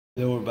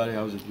Hello everybody,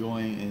 how's it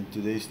going? In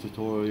today's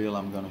tutorial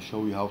I'm going to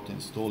show you how to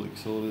install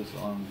Exodus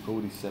on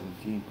Kodi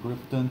 17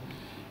 Krypton.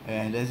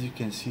 And as you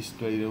can see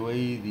straight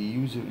away, the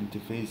user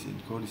interface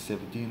in Kodi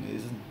 17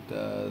 isn't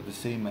the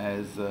same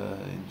as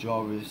in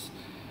Jarvis.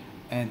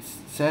 And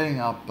setting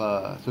up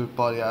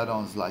third-party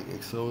add-ons like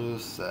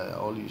Exodus,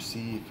 all you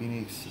see,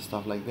 Phoenix,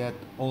 stuff like that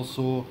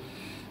also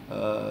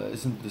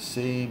isn't the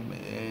same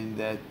in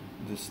that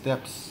the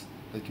steps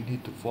that you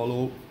need to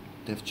follow,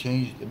 they've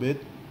changed a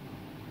bit.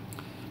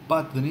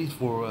 But the need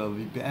for a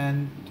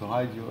VPN to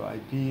hide your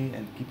IP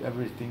and keep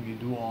everything you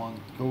do on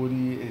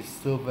Kodi is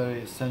still very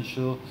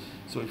essential.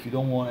 So if you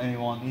don't want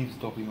anyone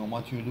eavesdropping on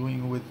what you're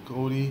doing with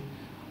Kodi,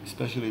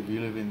 especially if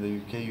you live in the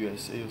UK,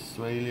 USA,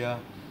 Australia,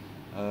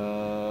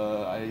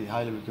 I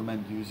highly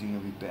recommend using a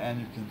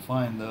VPN. You can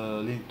find the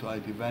link to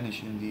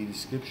IPVanish in the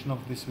description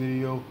of this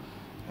video.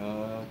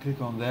 Click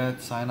on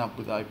that, sign up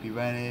with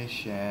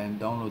IPVanish and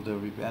download the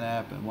VPN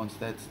app, and once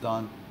that's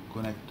done,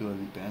 connect to a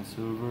VPN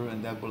server,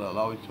 and that will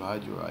allow you to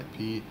hide your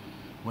IP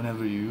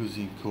whenever you're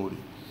using Kodi.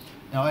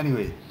 Now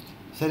anyway,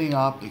 setting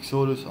up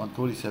Exodus on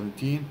Kodi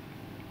 17,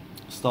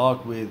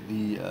 start with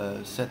the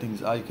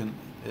settings icon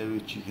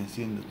which you can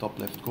see in the top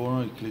left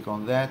corner. You click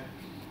on that,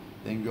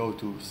 then go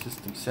to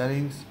system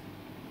settings,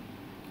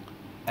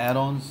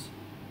 add-ons,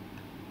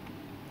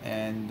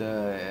 and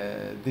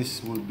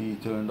this will be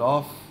turned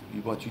off.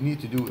 What you need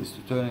to do is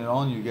to turn it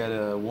on. You get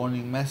a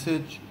warning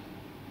message,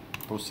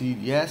 proceed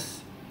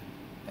yes,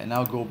 and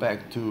now go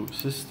back to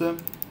system,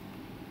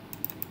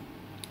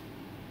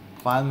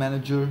 file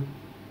manager,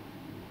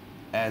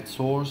 add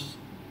source,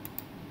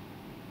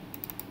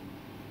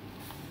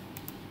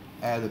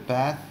 add a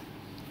path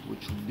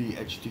which would be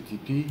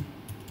http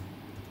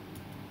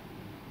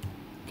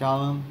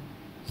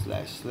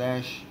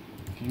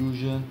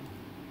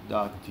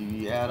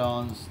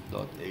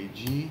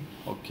 //fusion.tvaddons.ag,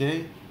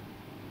 okay,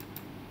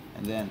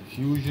 and then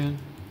fusion,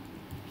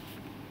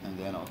 and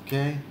then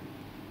okay,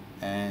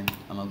 and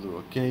another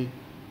okay,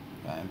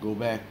 and go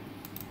back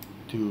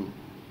to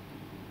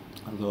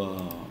the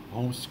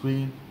home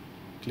screen,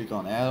 click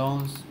on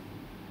add-ons,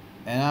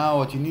 and now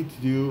what you need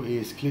to do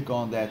is click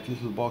on that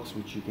little box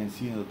which you can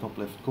see in the top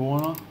left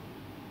corner,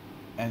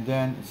 and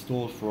then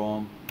install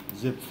from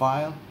zip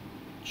file,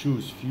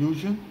 choose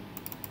Fusion,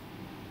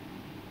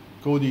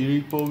 Kodi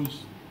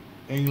repos,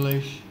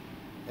 English,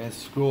 and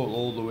scroll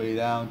all the way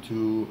down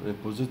to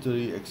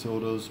repository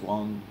Exodus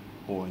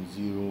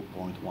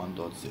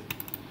 1.0.1.zip.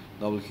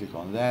 Double click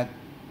on that,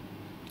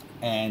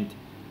 and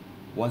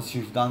once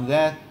you've done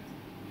that,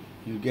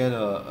 you get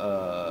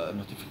a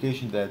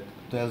notification that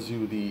tells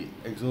you the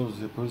Exodus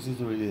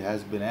repository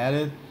has been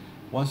added.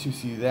 Once you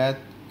see that,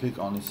 click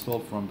on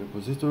install from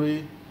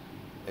repository,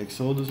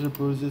 Exodus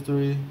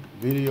repository,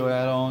 video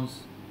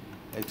add-ons,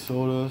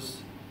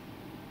 Exodus,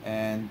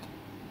 and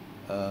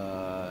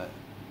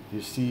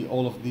you see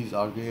all of these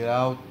are grayed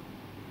out.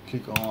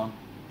 Click on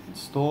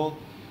install,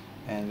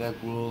 and that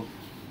will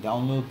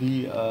download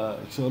the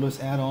Exodus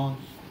add-on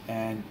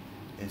and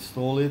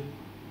install it.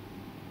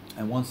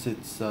 And once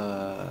it's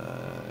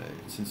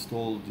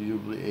installed, you'll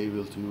be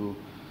able to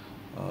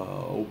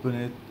open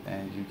it,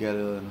 and you get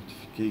a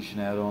notification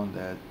add-on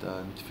that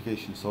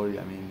notification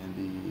in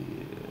the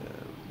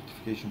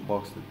notification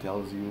box that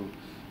tells you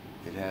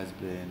it has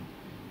been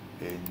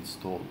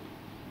installed.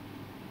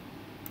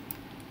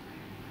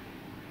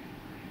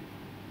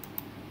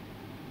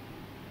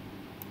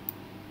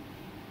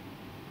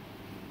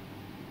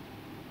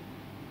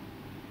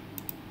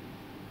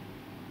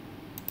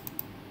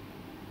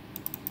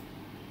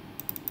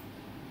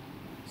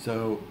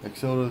 So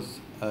Exodus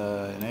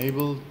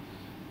enabled.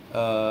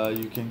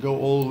 You can go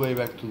all the way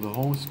back to the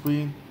home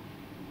screen,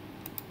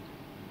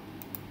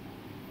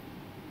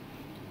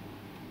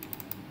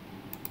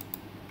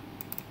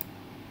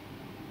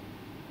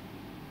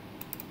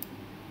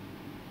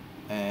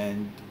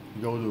 and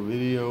go to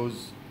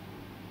videos,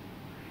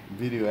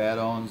 video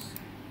add-ons,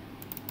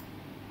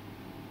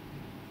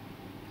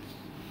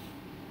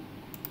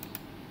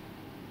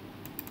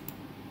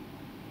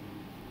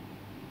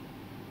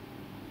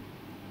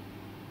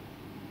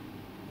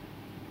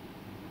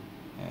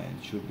 and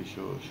it should be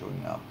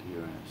showing up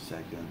here in a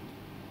second.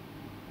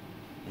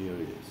 Here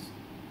it is.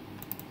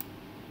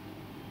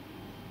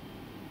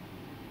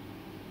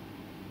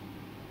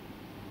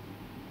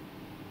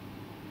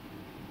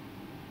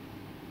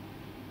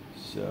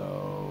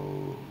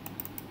 So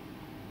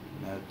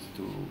you have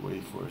to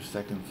wait for a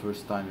second.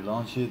 First time you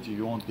launch it,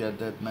 you won't get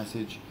that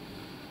message.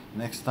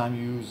 Next time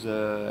you use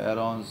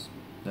add-ons,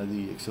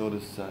 the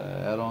Exodus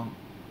add-on,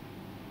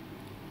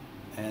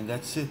 and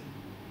that's it.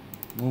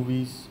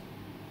 Movies,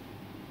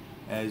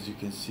 as you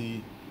can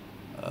see,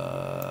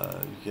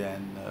 you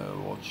can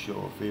watch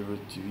your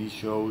favorite TV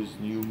shows,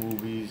 new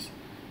movies,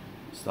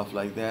 stuff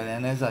like that.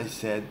 And as I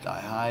said, I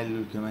highly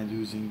recommend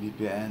using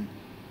VPN.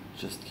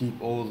 Just keep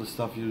all the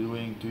stuff you're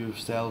doing to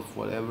yourself,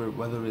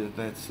 whether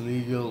that's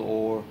legal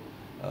or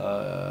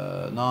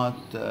not.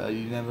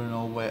 You never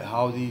know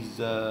how these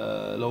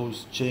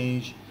laws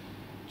change.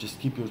 Just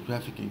keep your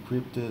traffic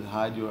encrypted,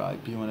 hide your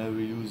IP whenever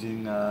you're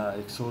using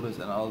Exodus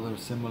and other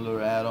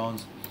similar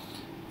add-ons.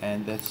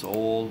 And that's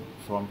all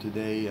from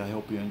today. I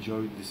hope you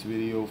enjoyed this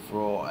video.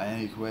 For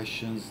any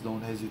questions,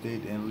 don't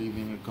hesitate in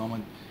leaving a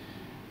comment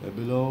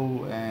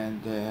below,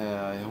 and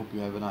I hope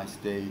you have a nice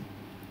day.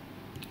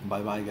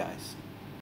 Bye bye guys.